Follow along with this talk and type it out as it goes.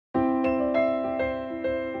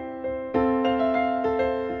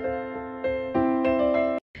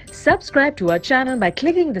Subscribe to our channel by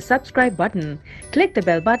clicking the subscribe button. Click the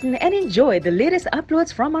bell button and enjoy the latest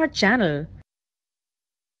uploads from our channel.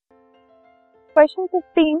 Question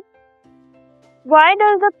 15. Why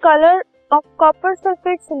does the color of copper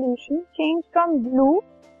sulphate solution change from blue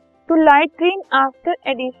to light green after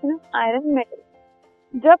addition of iron metal?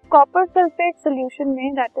 जब copper sulphate solution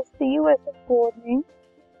में that is CuSO4 में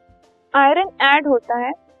iron add होता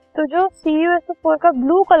है तो जो CuSO4 का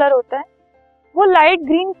blue colour होता है वो लाइट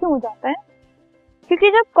ग्रीन क्यों हो जाता है? क्योंकि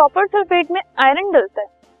जब कॉपर सल्फेट में आयरन डलता है,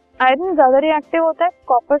 आयरन ज्यादा रिएक्टिव होता है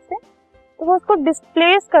कॉपर से, तो वो उसको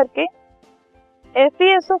डिस्प्लेस करके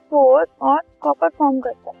FeSO4 और कॉपर फॉर्म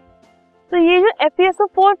करता है। तो ये जो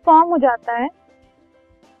FeSO4 फॉर्म हो जाता है,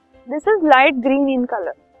 this is light green in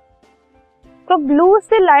colour. तो ब्लू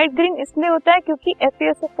से लाइट ग्रीन इसलिए होता है क्योंकि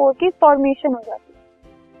FeSO4 की फॉर्मेशन हो जाती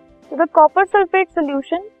है। तो the copper sulphate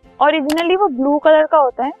solution originally वो ब्लू कलर का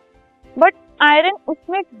होता है, बट आयरन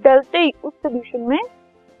उसमें डलते ही उस सोल्यूशन में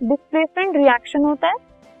डिस्प्लेसमेंट रिएक्शन होता है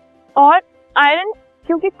और आयरन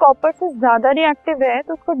क्योंकि कॉपर से ज्यादा रिएक्टिव है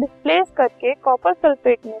तो उसको डिस्प्लेस करके कॉपर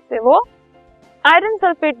सल्फेट में से वो आयरन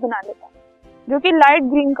सल्फेट बना लेता है जो कि लाइट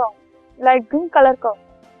ग्रीन का होता है, लाइट ग्रीन कलर का होता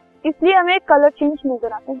है। इसलिए हमें कलर चेंज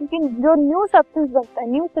नजर आता है क्योंकि जो न्यू सब्सटेंस बनता है,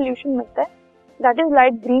 न्यू सोल्यूशन बनता है, that is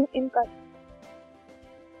light green in colour.